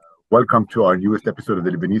Welcome to our newest episode of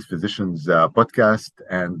the Lebanese Physicians podcast.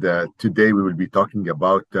 And today we will be talking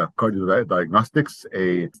about CardioDiagnostics,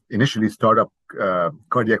 a initially startup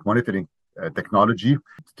cardiac monitoring technology.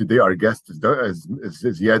 Today our guest is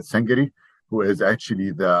Ziad Sankari, who is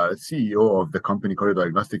actually the CEO of the company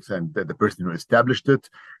CardioDiagnostics and the person who established it.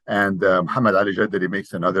 And Muhammad Ali Jaddari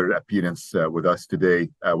makes another appearance with us today.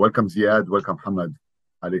 Welcome Ziad, welcome Muhammad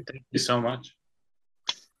Ali. Thank you so much.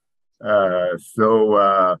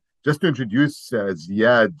 Just to introduce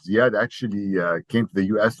Ziad actually came to the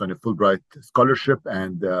US on a Fulbright scholarship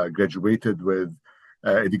and graduated with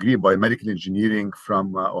a degree in biomedical engineering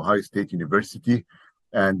from Ohio State University.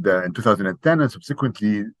 And in 2010, and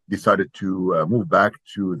subsequently decided to move back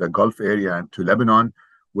to the Gulf area and to Lebanon,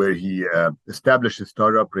 where he established a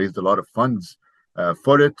startup, raised a lot of funds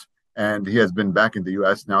for it. And he has been back in the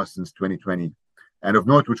US now since 2020. And of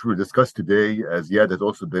note, which we'll discuss today, Ziad has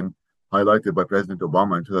also been highlighted by President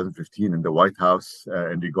Obama in 2015 in the White House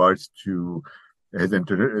in regards to his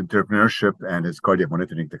entrepreneurship and his cardiac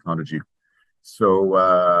monitoring technology. So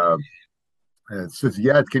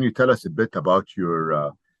Ziad, can you tell us a bit about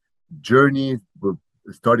your journey,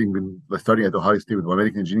 starting at Ohio State with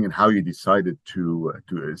biomedical engineering, and how you decided to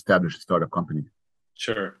establish a startup company?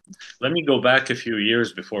 Sure. Let me go back a few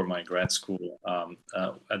years before my grad school.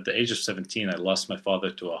 At the age of 17, I lost my father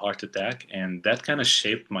to a heart attack, and that kind of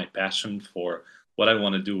shaped my passion for what I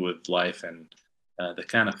want to do with life and the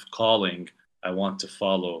kind of calling I want to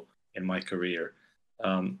follow in my career.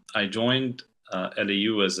 I joined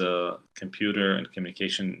LAU as a computer and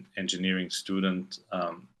communication engineering student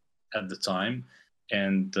at the time,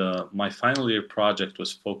 and my final year project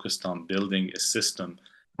was focused on building a system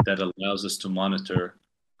that allows us to monitor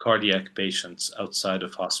cardiac patients outside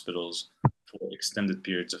of hospitals for extended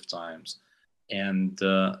periods of times. And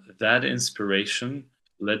that inspiration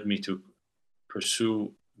led me to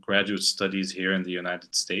pursue graduate studies here in the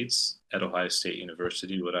United States at Ohio State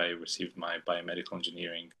University, where I received my biomedical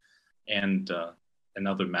engineering and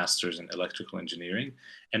another master's in electrical engineering.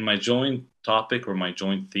 And my joint topic or my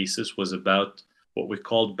joint thesis was about what we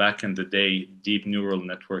called back in the day deep neural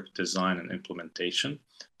network design and implementation.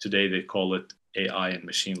 Today they call it AI and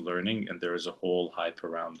machine learning, and there is a whole hype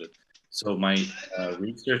around it. So my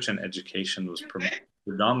research and education was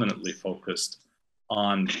predominantly focused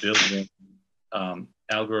on building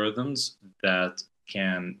algorithms that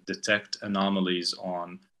can detect anomalies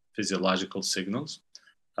on physiological signals.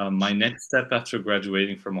 My next step after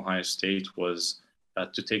graduating from Ohio State was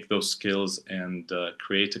to take those skills and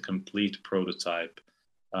create a complete prototype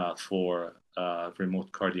for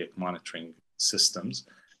remote cardiac monitoring systems.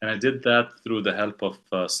 And I did that through the help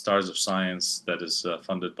of Stars of Science that is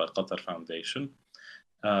funded by Qatar Foundation.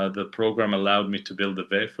 The program allowed me to build the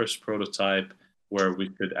very first prototype where we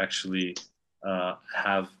could actually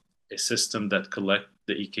have a system that collects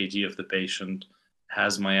the EKG of the patient,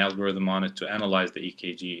 has my algorithm on it to analyze the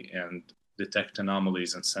EKG and detect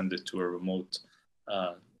anomalies and send it to a remote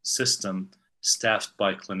system staffed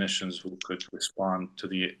by clinicians who could respond to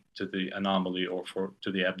the anomaly or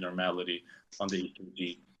to the abnormality on the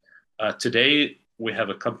EKG. Today, we have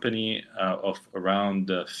a company of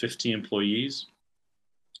around 50 employees,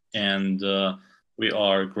 and we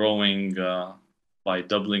are growing by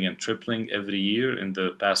doubling and tripling every year in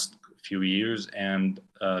the past few years. And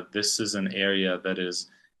this is an area that is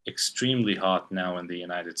extremely hot now in the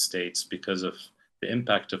United States because of the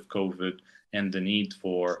impact of COVID and the need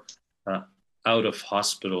for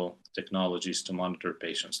out-of-hospital technologies to monitor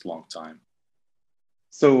patients long time.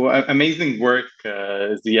 So amazing work,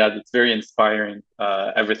 Ziad. It's very inspiring,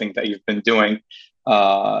 everything that you've been doing.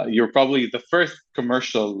 You're probably the first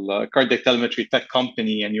commercial cardiac telemetry tech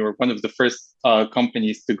company, and you were one of the first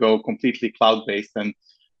companies to go completely cloud-based. And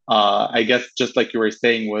I guess just like you were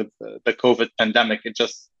saying with the COVID pandemic, it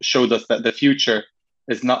just showed us that the future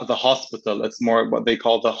is not the hospital. It's more what they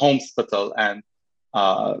call the home hospital and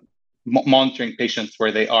monitoring patients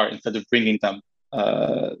where they are instead of bringing them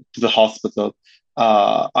to the hospital.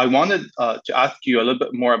 I wanted to ask you a little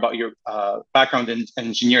bit more about your background in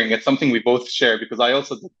engineering. It's something we both share because I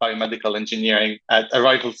also did biomedical engineering at a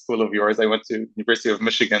rival school of yours. I went to University of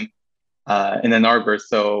Michigan in Ann Arbor.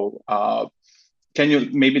 So can you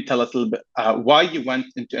maybe tell us a little bit why you went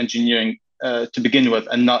into engineering to begin with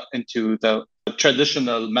and not into the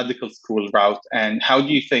traditional medical school route? And how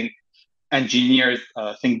do you think engineers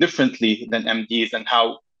think differently than MDs, and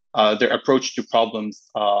how their approach to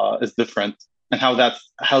problems is different, and how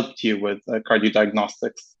that's helped you with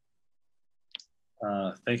CardioDiagnostics?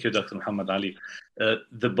 Thank you, Dr. Muhammad Ali.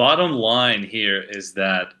 The bottom line here is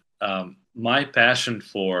that my passion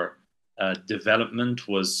for development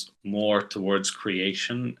was more towards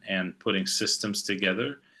creation and putting systems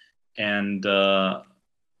together. And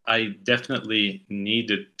I definitely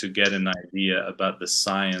needed to get an idea about the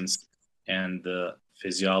science and the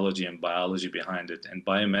physiology and biology behind it. And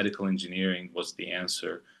biomedical engineering was the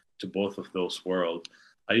answer to both of those worlds.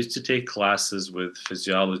 I used to take classes with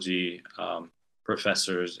physiology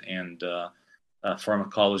professors and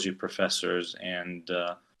pharmacology professors and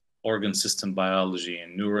organ system biology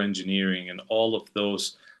and neuroengineering and all of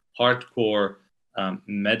those hardcore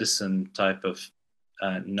medicine type of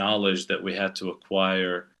knowledge that we had to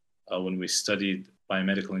acquire when we studied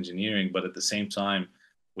biomedical engineering. But at the same time,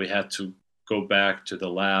 we had to go back to the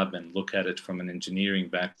lab and look at it from an engineering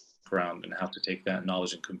background and how to take that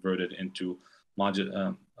knowledge and convert it into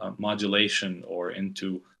modulation or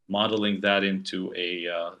into modeling that into a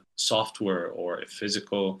software or a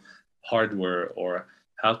physical hardware, or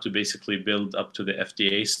how to basically build up to the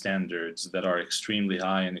FDA standards that are extremely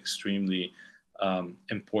high and extremely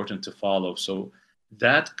important to follow. So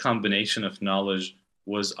that combination of knowledge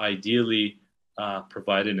was ideally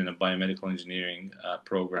provided in a biomedical engineering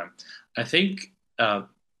program. I think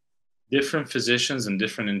different physicians and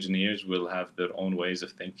different engineers will have their own ways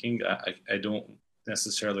of thinking. I don't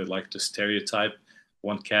necessarily like to stereotype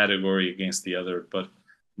one category against the other, but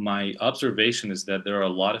my observation is that there are a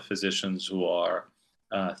lot of physicians who are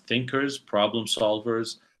thinkers, problem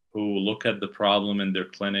solvers, who look at the problem in their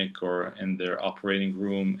clinic or in their operating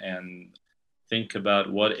room and think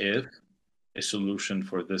about what if a solution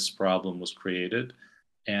for this problem was created.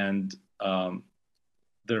 And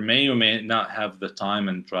there may or may not have the time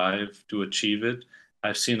and drive to achieve it.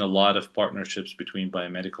 I've seen a lot of partnerships between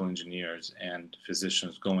biomedical engineers and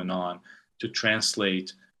physicians going on to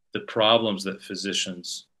translate the problems that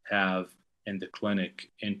physicians have in the clinic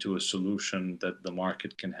into a solution that the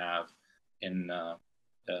market can have in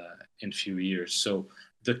few years. So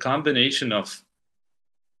the combination of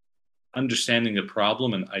understanding a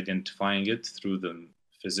problem and identifying it through the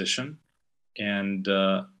physician and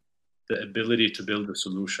the ability to build a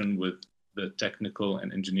solution with the technical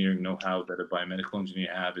and engineering know-how that a biomedical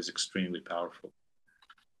engineer have is extremely powerful.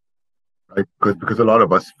 Right, because a lot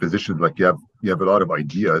of us physicians, like you have a lot of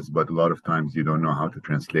ideas, but a lot of times you don't know how to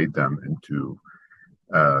translate them into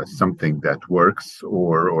something that works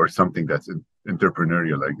or something that's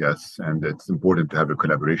entrepreneurial, I guess. And it's important to have a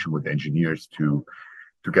collaboration with engineers to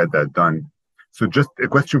get that done. So just a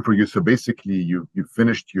question for you. So basically, you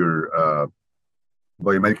finished your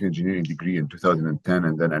biomedical engineering degree in 2010,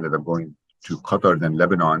 and then ended up going to Qatar, then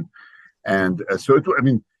Lebanon. And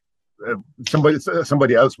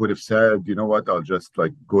somebody else would have said, you know what, I'll just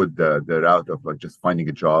like go the route of like just finding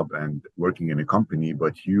a job and working in a company.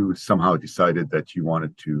 But you somehow decided that you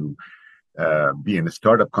wanted to be in a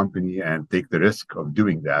startup company and take the risk of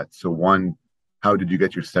doing that. So one, how did you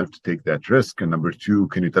get yourself to take that risk? And number two,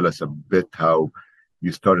 can you tell us a bit how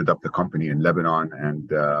you started up the company in Lebanon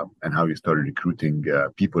and how you started recruiting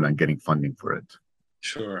people and getting funding for it?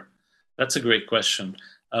 Sure, that's a great question.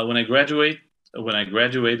 When I graduated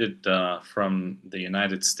from the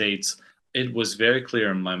United States, it was very clear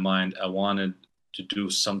in my mind I wanted to do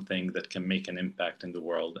something that can make an impact in the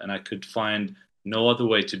world, and I could find no other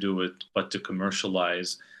way to do it but to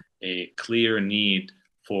commercialize a clear need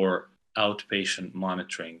for outpatient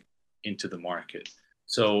monitoring into the market.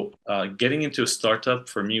 So getting into a startup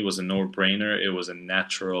for me was a no-brainer. It was a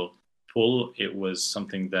natural pull. It was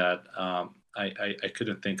something that I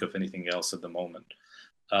couldn't think of anything else at the moment.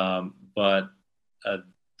 But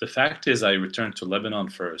the fact is I returned to Lebanon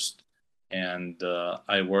first, and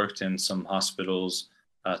I worked in some hospitals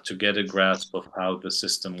to get a grasp of how the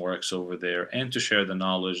system works over there and to share the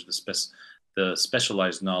knowledge, the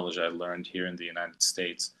specialized knowledge I learned here in the United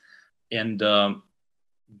States. And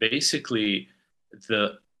basically,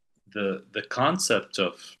 the concept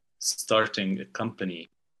of starting a company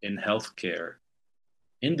in healthcare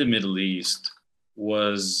in the Middle East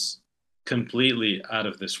was completely out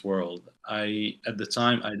of this world. At the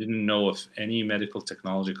time, I didn't know of any medical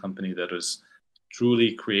technology company that was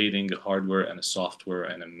truly creating a hardware and a software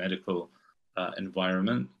and a medical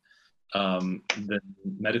environment. The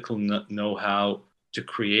medical know-how to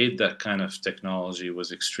create that kind of technology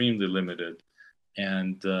was extremely limited.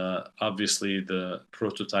 And obviously the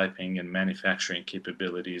prototyping and manufacturing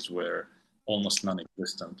capabilities were almost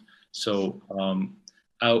non-existent. So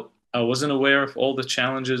I wasn't aware of all the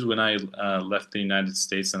challenges when I left the United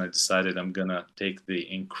States, and I decided I'm gonna take the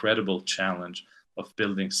incredible challenge of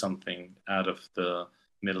building something out of the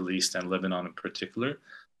Middle East and Lebanon in particular.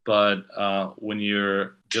 But when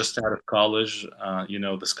you're just out of college,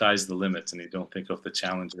 the sky's the limit, and you don't think of the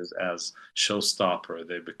challenges as showstopper.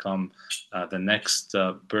 They become the next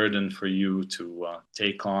burden for you to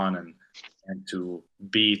take on and to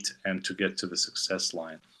beat and to get to the success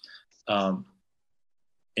line.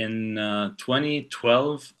 In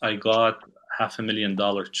 2012, I got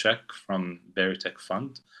 $500,000 check from Veritech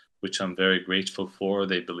Fund, which I'm very grateful for.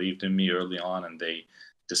 They believed in me early on, and they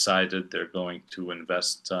decided they're going to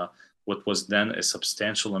invest what was then a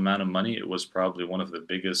substantial amount of money. It was probably one of the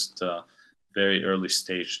biggest, very early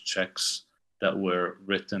stage checks that were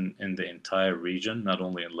written in the entire region, not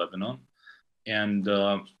only in Lebanon. And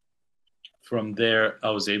from there, I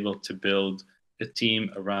was able to build a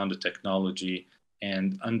team around the technology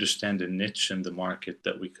and understand a niche in the market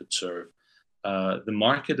that we could serve. The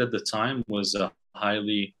market at the time was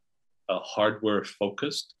highly hardware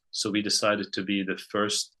focused, so we decided to be the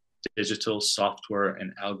first digital software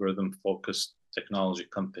and algorithm focused technology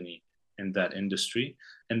company in that industry.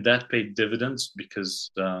 And that paid dividends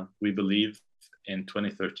because we believe in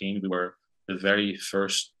 2013 we were the very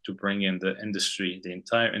first to bring in the industry, the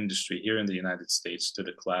entire industry here in the United States, to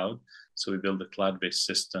the cloud. So we built the cloud-based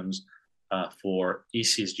systems for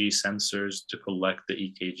ECG sensors to collect the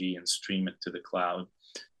EKG and stream it to the cloud.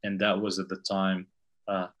 And that was at the time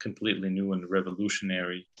completely new and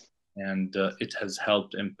revolutionary. And it has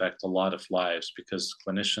helped impact a lot of lives because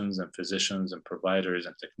clinicians and physicians and providers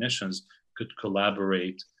and technicians could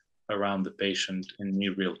collaborate around the patient in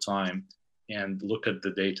near real time and look at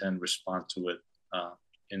the data and respond to it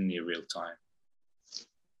in near real time.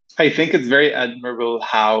 I think it's very admirable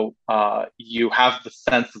how you have the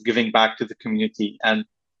sense of giving back to the community and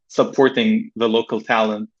supporting the local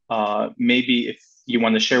talent. Maybe if you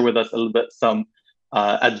want to share with us a little bit some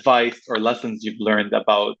advice or lessons you've learned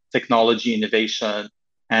about technology innovation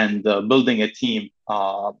and building a team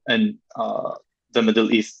in the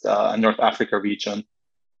Middle East and North Africa region.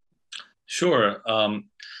 Sure.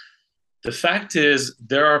 The fact is,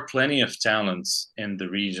 there are plenty of talents in the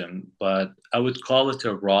region, but I would call it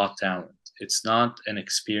a raw talent. It's not an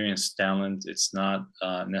experienced talent. It's not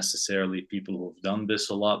necessarily people who've done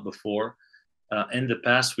this a lot before. In the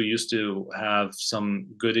past, we used to have some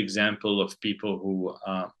good example of people who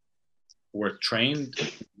were trained in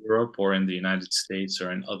Europe or in the United States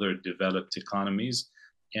or in other developed economies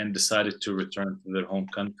and decided to return to their home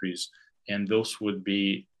countries. And those would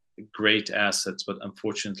be great assets, but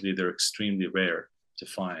unfortunately, they're extremely rare to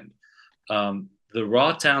find. The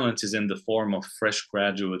raw talent is in the form of fresh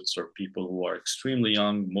graduates or people who are extremely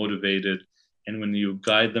young, motivated, and when you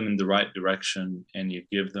guide them in the right direction and you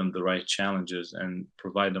give them the right challenges and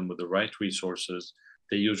provide them with the right resources,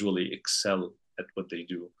 they usually excel at what they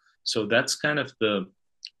do. So that's kind of the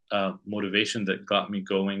motivation that got me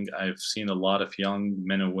going. I've seen a lot of young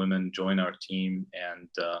men and women join our team and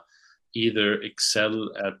either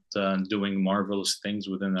excel at doing marvelous things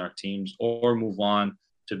within our teams or move on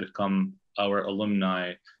to become our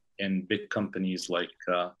alumni in big companies like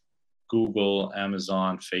Google,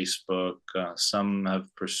 Amazon, Facebook. Some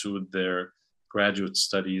have pursued their graduate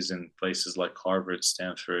studies in places like Harvard,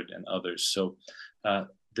 Stanford, and others. So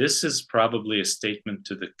this is probably a statement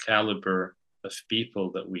to the caliber of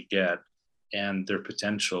people that we get and their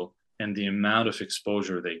potential and the amount of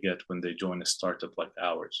exposure they get when they join a startup like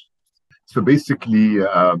ours. So basically,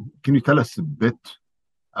 can you tell us a bit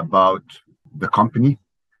about the company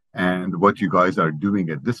and what you guys are doing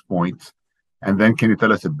at this point? And then can you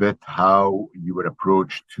tell us a bit how you were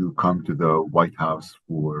approached to come to the White House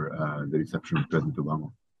for the reception of President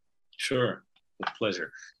Obama? Sure, with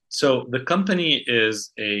pleasure. So the company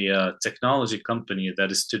is a technology company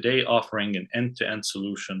that is today offering an end-to-end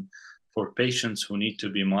solution for patients who need to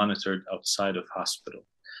be monitored outside of hospital.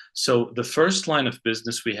 So the first line of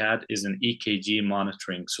business we had is an EKG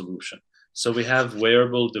monitoring solution. So we have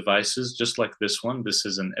wearable devices just like this one. This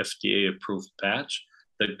is an FDA-approved patch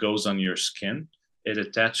that goes on your skin. It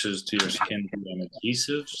attaches to your skin via an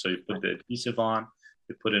adhesive. So you put the adhesive on,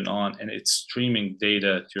 you put it on, and it's streaming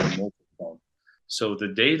data to your mobile phone. So the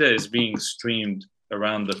data is being streamed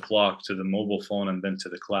around the clock to the mobile phone and then to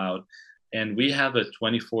the cloud. And we have a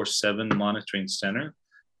 24/7 monitoring center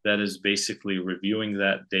that is basically reviewing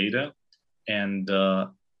that data and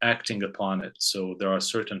acting upon it. So there are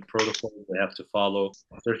certain protocols they have to follow.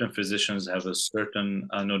 Certain physicians have a certain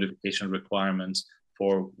notification requirements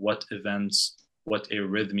for what events, what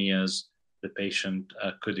arrhythmias the patient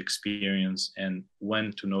could experience and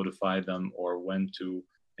when to notify them or when to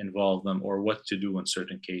involve them or what to do in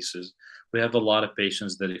certain cases. We have a lot of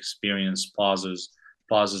patients that experience pauses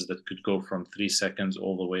that could go from 3 seconds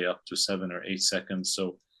all the way up to 7 or 8 seconds.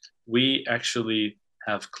 So we actually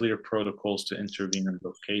have clear protocols to intervene in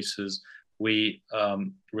those cases. We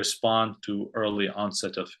respond to early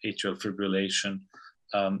onset of atrial fibrillation.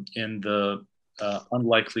 In the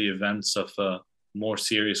unlikely events of more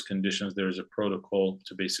serious conditions, there is a protocol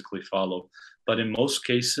to basically follow. But in most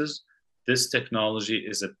cases, this technology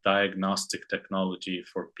is a diagnostic technology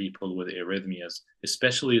for people with arrhythmias,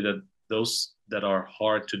 especially those that are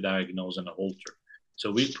hard to diagnose and alter.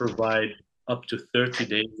 So we provide up to 30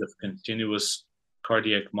 days of continuous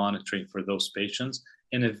cardiac monitoring for those patients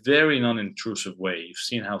in a very non-intrusive way. You've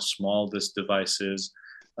seen how small this device is.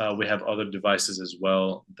 We have other devices as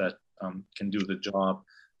well that can do the job.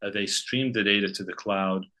 They stream the data to the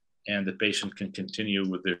cloud, and the patient can continue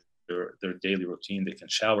with their daily routine. They can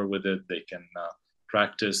shower with it, they can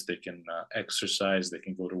practice, they can exercise, they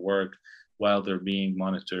can go to work while they're being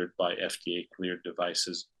monitored by FDA cleared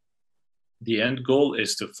devices. The end goal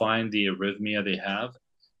is to find the arrhythmia they have,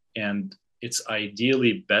 and it's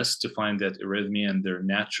ideally best to find that arrhythmia in their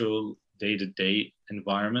natural day-to-day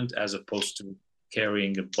environment, as opposed to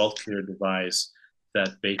carrying a bulkier device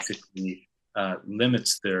that basically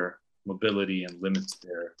limits their mobility and limits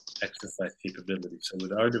their exercise capability. So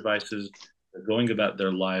with our devices, they're going about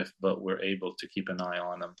their life, but we're able to keep an eye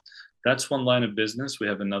on them. That's one line of business. We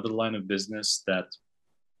have another line of business that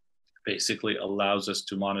basically allows us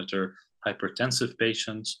to monitor hypertensive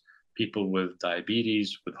patients, people with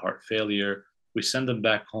diabetes, with heart failure. We send them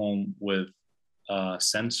back home with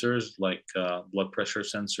sensors like blood pressure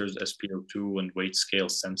sensors, SpO2, and weight scale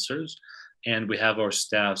sensors. And we have our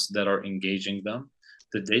staffs that are engaging them.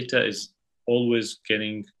 The data is always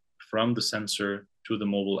getting from the sensor to the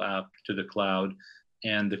mobile app to the cloud.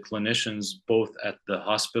 And the clinicians, both at the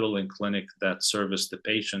hospital and clinic that service the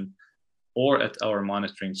patient or at our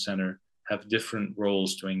monitoring center, have different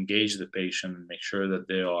roles to engage the patient and make sure that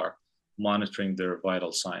they are monitoring their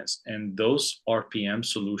vital signs. And those RPM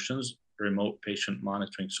solutions, remote patient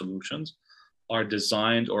monitoring solutions, are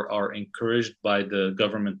designed or are encouraged by the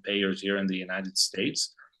government payers here in the United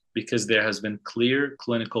States, because there has been clear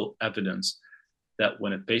clinical evidence that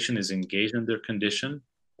when a patient is engaged in their condition,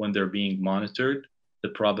 when they're being monitored, the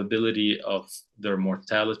probability of their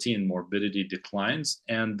mortality and morbidity declines,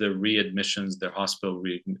 and the readmissions, their hospital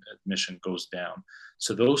readmission goes down.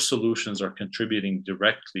 So those solutions are contributing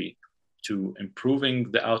directly to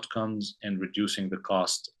improving the outcomes and reducing the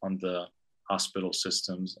cost on the hospital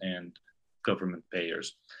systems and government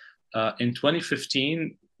payers. In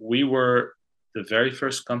 2015, we were the very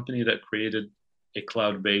first company that created a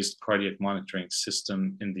cloud-based cardiac monitoring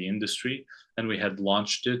system in the industry, and we had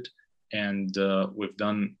launched it, and we've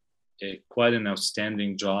done quite an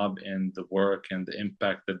outstanding job in the work and the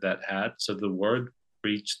impact that had. So the word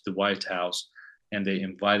reached the White House, and they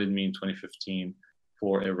invited me in 2015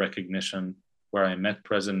 for a recognition where I met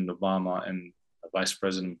President Obama and Vice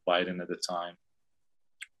President Biden at the time.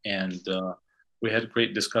 And we had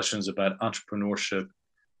great discussions about entrepreneurship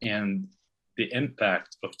and the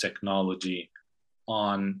impact of technology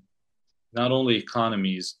on not only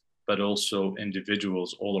economies, but also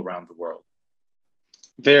individuals all around the world.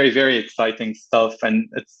 Very, very exciting stuff. And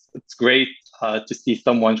it's great to see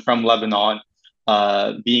someone from Lebanon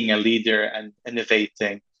being a leader and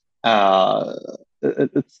innovating.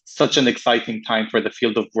 It's such an exciting time for the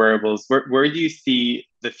field of wearables. Where do you see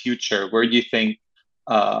the future? Where do you think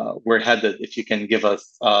we're headed? If you can give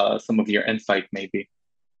us some of your insight, maybe.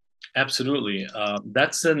 Absolutely.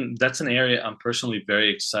 That's an area I'm personally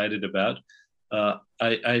very excited about.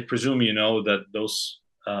 I presume you know that those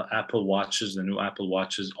Apple Watches, the new Apple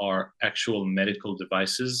Watches, are actual medical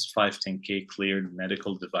devices, 510K cleared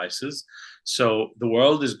medical devices. So the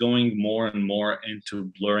world is going more and more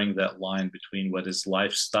into blurring that line between what is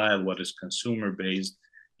lifestyle, what is consumer-based,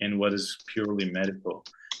 and what is purely medical.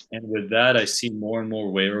 And with that, I see more and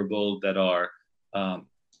more wearables that are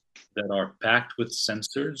packed with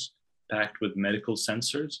sensors, packed with medical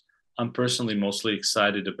sensors. I'm personally mostly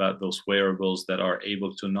excited about those wearables that are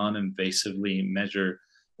able to non-invasively measure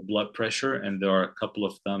blood pressure, and there are a couple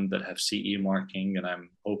of them that have CE marking, and I'm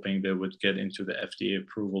hoping they would get into the FDA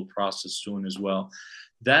approval process soon as well.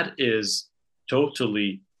 That is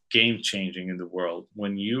totally game-changing in the world.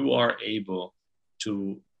 When you are able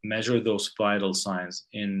to measure those vital signs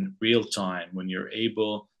in real time, when you're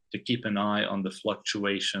able to keep an eye on the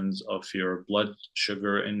fluctuations of your blood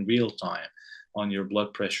sugar in real time, on your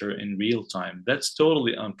blood pressure in real time, that's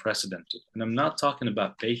totally unprecedented. And I'm not talking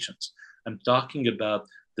about patients. I'm talking about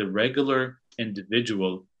the regular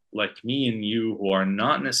individual like me and you, who are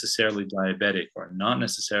not necessarily diabetic or not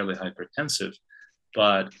necessarily hypertensive,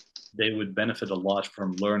 but they would benefit a lot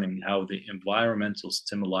from learning how the environmental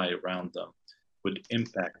stimuli around them would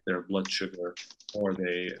impact their blood sugar or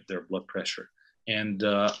their blood pressure. And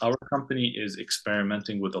our company is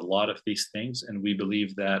experimenting with a lot of these things, and we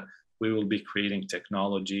believe that we will be creating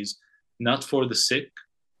technologies not for the sick,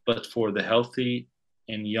 but for the healthy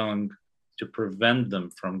and young, to prevent them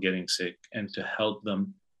from getting sick and to help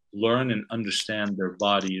them learn and understand their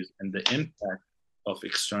bodies and the impact of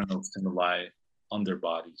external stimuli on their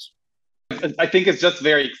bodies. I think it's just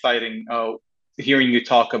very exciting hearing you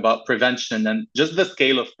talk about prevention and just the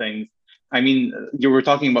scale of things. I mean, you were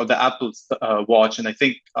talking about the Apple Watch, and I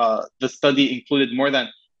think the study included more than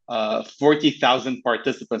 40,000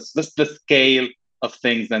 participants. Just the scale of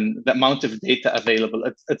things and the amount of data available,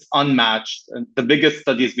 it's unmatched. And the biggest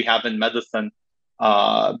studies we have in medicine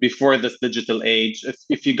before this digital age,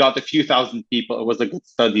 if you got a few thousand people, it was a good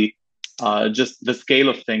study. Just the scale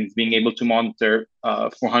of things, being able to monitor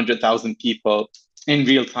 400,000 people in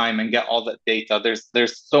real time and get all that data.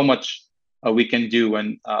 There's so much we can do,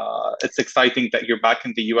 and it's exciting that you're back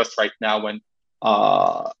in the US right now and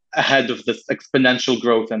ahead of this exponential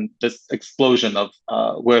growth and this explosion of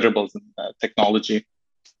wearables and technology.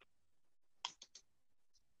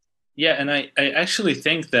 Yeah, and I actually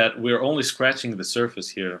think that we're only scratching the surface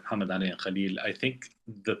here, Hamad Ali and Khalil. I think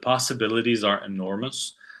the possibilities are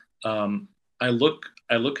enormous. I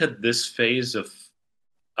look at this phase of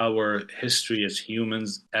our history as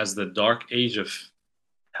humans as the dark age of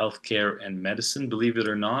healthcare and medicine, believe it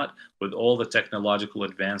or not, with all the technological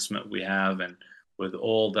advancement we have and with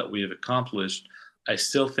all that we have accomplished. I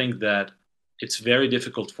still think that it's very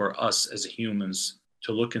difficult for us as humans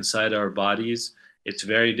to look inside our bodies. It's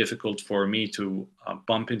very difficult for me to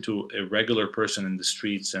bump into a regular person in the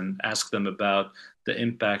streets and ask them about the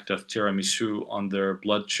impact of tiramisu on their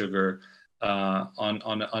blood sugar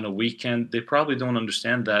on a weekend. They probably don't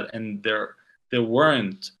understand that, and there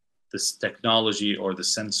weren't this technology or the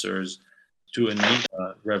sensors to enable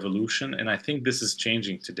a revolution. And I think this is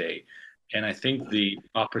changing today. And I think the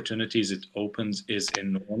opportunities it opens is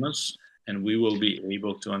enormous, and we will be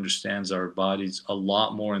able to understand our bodies a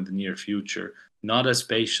lot more in the near future, not as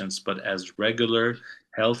patients, but as regular,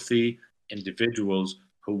 healthy individuals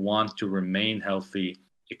who want to remain healthy,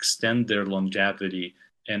 extend their longevity,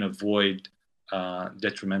 and avoid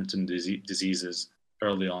detrimental diseases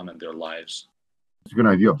early on in their lives. It's a good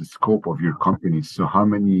idea of the scope of your company. So how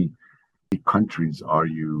many countries are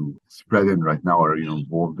you spread in right now, or are you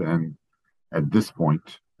involved in at this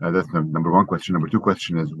point? That's the number one question. Number two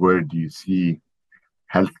question is, where do you see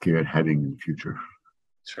healthcare heading in the future?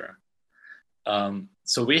 Sure.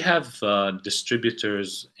 So we have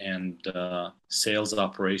distributors and sales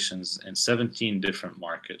operations in 17 different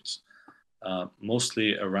markets,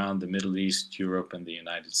 mostly around the Middle East, Europe, and the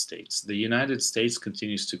United States. The United States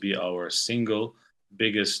continues to be our single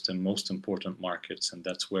biggest and most important markets, and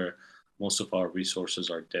that's where most of our resources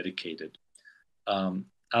are dedicated.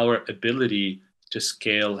 Our ability to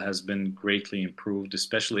scale has been greatly improved,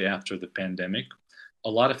 especially after the pandemic. A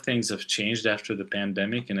lot of things have changed after the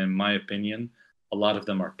pandemic, and in my opinion, a lot of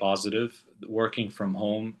them are positive. Working from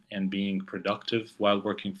home and being productive while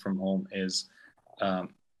working from home is a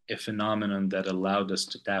phenomenon that allowed us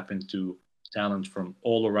to tap into talent from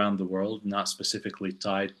all around the world, not specifically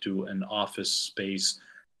tied to an office space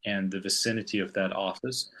and the vicinity of that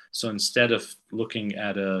office. So instead of looking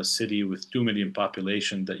at a city with 2 million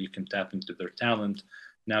population that you can tap into their talent,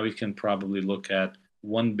 now we can probably look at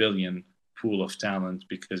 1 billion pool of talent,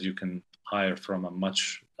 because you can hire from a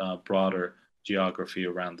much broader geography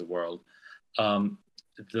around the world.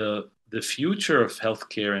 The future of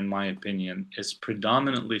healthcare, in my opinion, is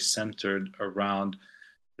predominantly centered around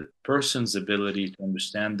the person's ability to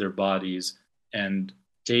understand their bodies and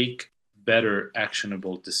take better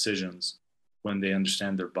actionable decisions when they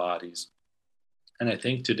understand their bodies. And I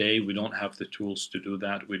think today we don't have the tools to do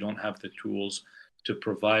that. We don't have the tools to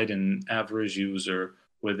provide an average user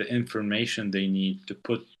with the information they need to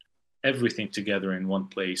put everything together in one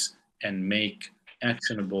place and make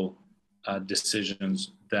actionable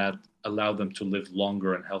decisions that allow them to live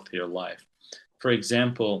longer and healthier life. For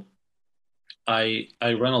example, I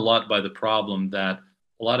run a lot by the problem that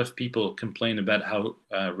a lot of people complain about how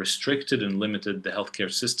restricted and limited the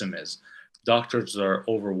healthcare system is. Doctors are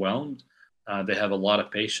overwhelmed. They have a lot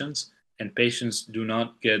of patients, and patients do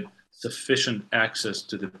not get sufficient access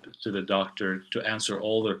to the doctor to answer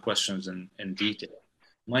all their questions in detail.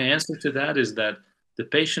 My answer to that is that the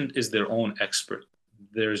patient is their own expert.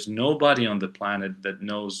 There's nobody on the planet that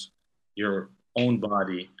knows your own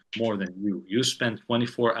body more than you. You spend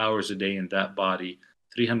 24 hours a day in that body,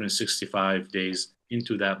 365 days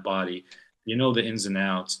into that body. You know the ins and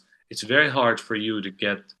outs. It's very hard for you to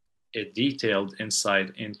get a detailed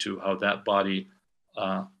insight into how that body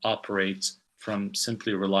operates from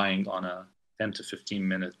simply relying on a 10 to 15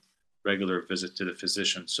 minute regular visit to the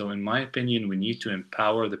physician. So, in my opinion, we need to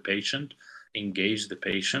empower the patient, engage the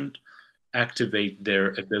patient, activate their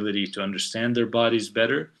ability to understand their bodies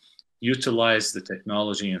better, utilize the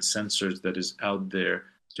technology and sensors that is out there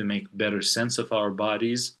to make better sense of our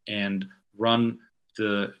bodies, and run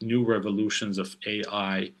the new revolutions of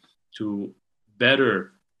AI to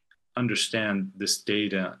better understand this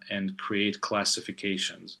data and create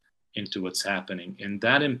classifications into what's happening. And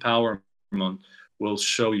that empowerment will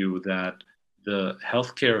show you that the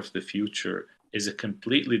healthcare of the future is a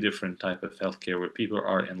completely different type of healthcare where people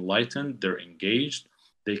are enlightened, they're engaged,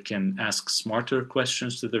 they can ask smarter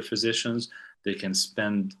questions to their physicians, they can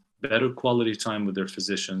spend better quality time with their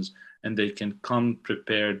physicians, and they can come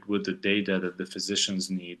prepared with the data that the physicians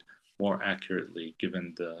need more accurately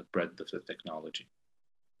given the breadth of the technology.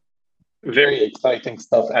 Very exciting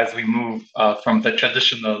stuff as we move from the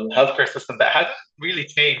traditional healthcare system that hasn't really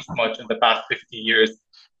changed much in the past 50 years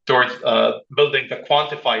towards building the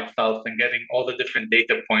quantified self and getting all the different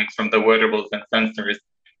data points from the wearables and sensors.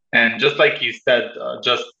 And just like you said,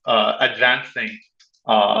 just advancing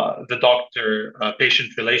the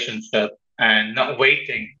doctor-patient relationship and not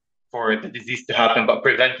waiting for the disease to happen, but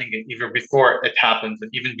preventing it even before it happens,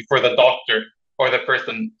 and even before the doctor or the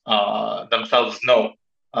person themselves know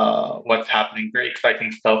what's happening. Very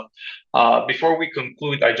exciting stuff. Before we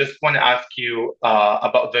conclude, I just want to ask you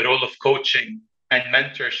about the role of coaching and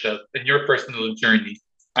mentorship in your personal journey.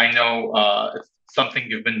 I know it's something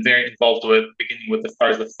you've been very involved with, beginning with the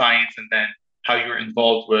Stars of Science, and then how you're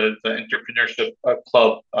involved with the entrepreneurship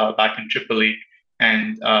club back in Tripoli.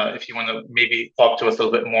 And if you want to maybe talk to us a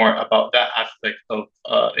little bit more about that aspect of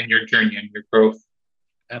in your journey and your growth.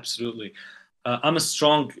 Absolutely. I'm a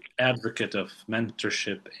strong advocate of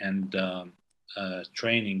mentorship and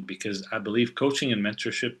training because I believe coaching and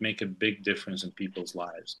mentorship make a big difference in people's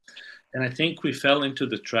lives. And I think we fell into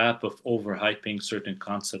the trap of overhyping certain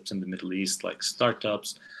concepts in the Middle East, like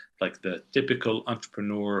startups, like the typical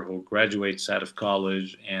entrepreneur who graduates out of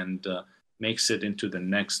college and makes it into the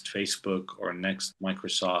next Facebook or next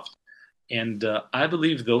Microsoft. And I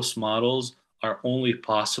believe those models are only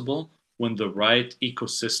possible when the right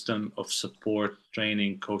ecosystem of support,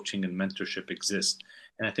 training, coaching, and mentorship exists.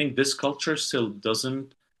 And I think this culture still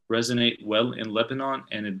doesn't resonate well in Lebanon,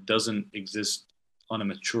 and it doesn't exist on a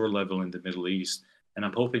mature level in the Middle East. And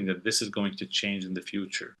I'm hoping that this is going to change in the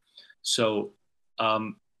future. So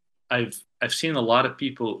I've seen a lot of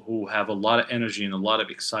people who have a lot of energy and a lot of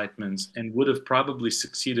excitement and would have probably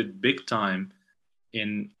succeeded big time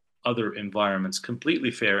in other environments,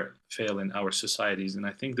 completely fail in our societies. And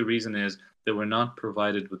I think the reason is they were not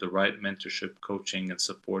provided with the right mentorship, coaching, and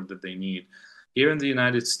support that they need. Here in the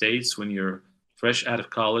United States, when you're fresh out of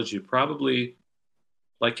college, you probably,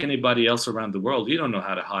 like anybody else around the world, you don't know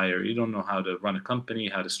how to hire, you don't know how to run a company,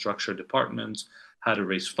 how to structure departments, how to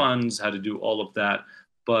raise funds, how to do all of that.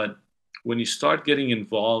 But when you start getting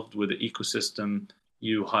involved with the ecosystem,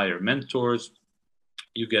 you hire mentors,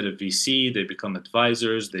 you get a VC, they become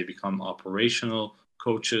advisors, they become operational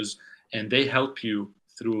coaches, and they help you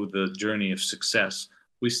through the journey of success.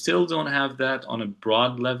 We still don't have that on a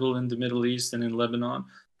broad level in the Middle East and in Lebanon,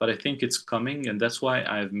 but I think it's coming, and that's why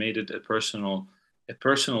I've made it a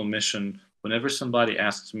personal mission. Whenever somebody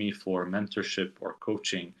asks me for mentorship or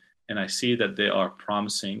coaching, and I see that they are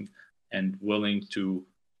promising and willing to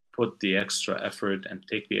put the extra effort and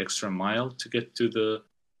take the extra mile to get to the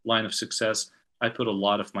line of success, I put a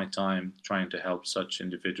lot of my time trying to help such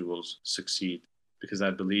individuals succeed because I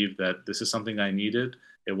believe that this is something I needed.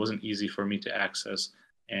 It wasn't easy for me to access,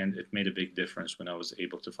 and it made a big difference when I was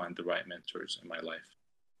able to find the right mentors in my life.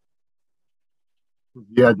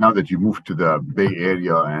 Yeah, now that you moved to the Bay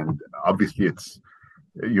Area, and obviously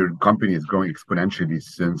your company is growing exponentially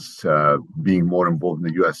since being more involved in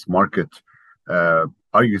the U.S. market.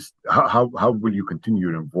 How will you continue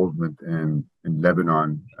your involvement in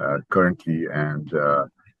Lebanon currently and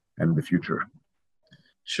in the future?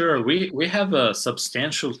 Sure. We have a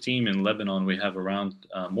substantial team in Lebanon. We have around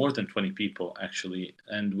more than 20 people actually,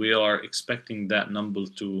 and we are expecting that number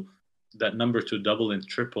to double and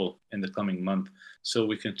triple in the coming month. So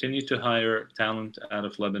we continue to hire talent out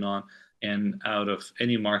of Lebanon and out of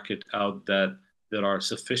any market out that there are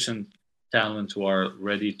sufficient talent who are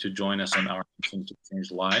ready to join us on our mission to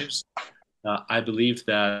change lives. I believe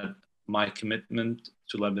that my commitment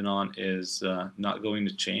to Lebanon is not going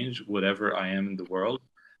to change whatever I am in the world.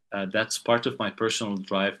 That's part of my personal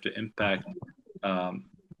drive to impact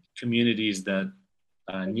communities that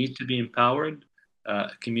need to be empowered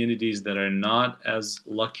communities that are not as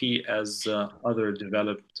lucky as other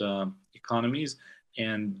developed economies.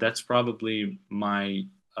 And that's probably my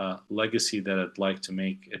legacy that I'd like to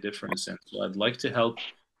make a difference in. So I'd like to help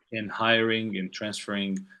in hiring and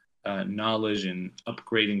transferring knowledge and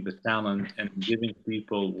upgrading the talent and giving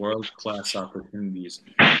people world-class opportunities.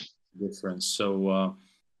 Difference. So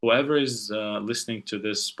whoever is listening to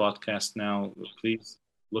this podcast now, please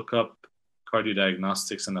look up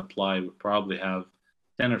CardioDiagnostics and apply. We probably have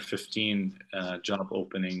 10 or 15 job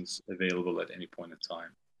openings available at any point in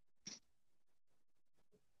time.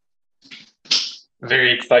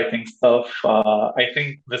 Very exciting stuff. I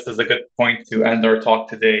think this is a good point to end our talk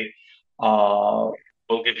today.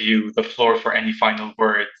 We'll give you the floor for any final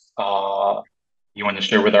words you want to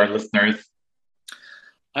share with our listeners.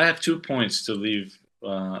 I have 2 points to leave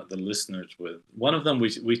the listeners with. One of them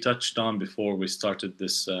we touched on before we started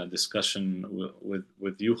this discussion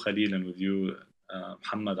with you, Khalil, and with you,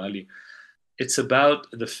 Muhammad Ali. It's about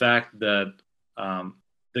the fact that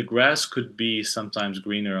the grass could be sometimes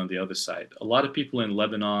greener on the other side. A lot of people in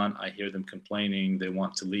Lebanon, I hear them complaining, they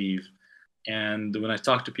want to leave. And when I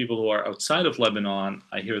talk to people who are outside of Lebanon,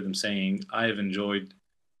 I hear them saying, I have enjoyed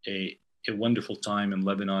a wonderful time in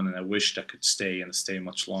Lebanon, and I wished I could stay and stay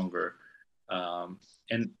much longer.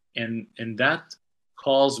 And that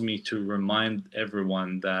calls me to remind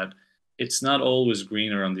everyone that it's not always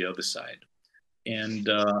greener on the other side. And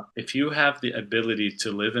if you have the ability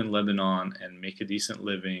to live in Lebanon and make a decent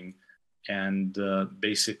living and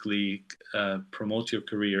basically promote your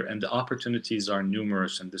career, and the opportunities are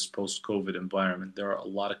numerous in this post-COVID environment. There are a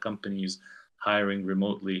lot of companies hiring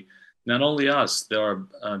remotely. Not only us, there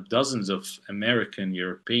are dozens of American,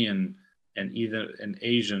 European, and even an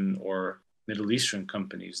Asian or Middle Eastern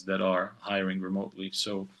companies that are hiring remotely.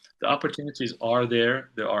 So the opportunities are there.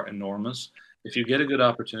 They are enormous. If you get a good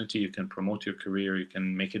opportunity, you can promote your career, you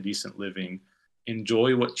can make a decent living,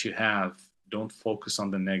 enjoy what you have, don't focus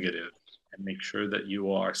on the negative, and make sure that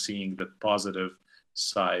you are seeing the positive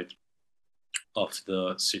side of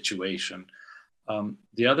the situation.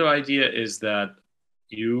 The other idea is that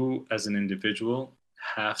you as an individual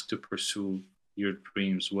have to pursue your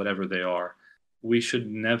dreams, whatever they are. We should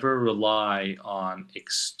never rely on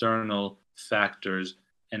external factors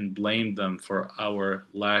and blame them for our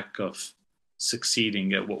lack of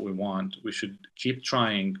succeeding at what we want. We should keep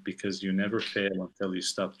trying because you never fail until you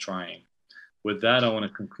stop trying. With that, I want to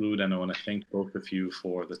conclude, and I want to thank both of you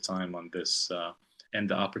for the time on this and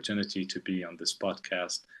the opportunity to be on this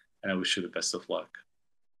podcast. And I wish you the best of luck.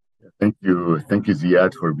 Thank you,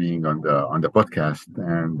 Ziad, for being on the podcast,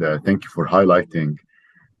 and thank you for highlighting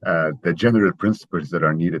the general principles that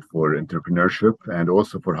are needed for entrepreneurship, and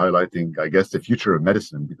also for highlighting, I guess, the future of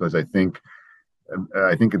medicine. Because I think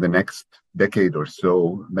in the next decade or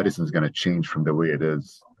so, medicine is going to change from the way it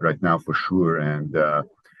is right now, for sure.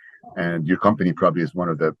 And your company probably is one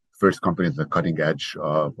of the first companies at the cutting edge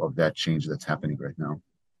of that change that's happening right now.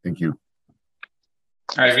 Thank you.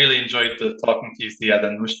 I really enjoyed talking to you, Ziad,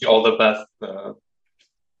 and wish you all the best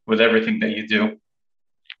with everything that you do.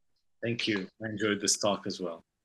 Thank you. I enjoyed this talk as well.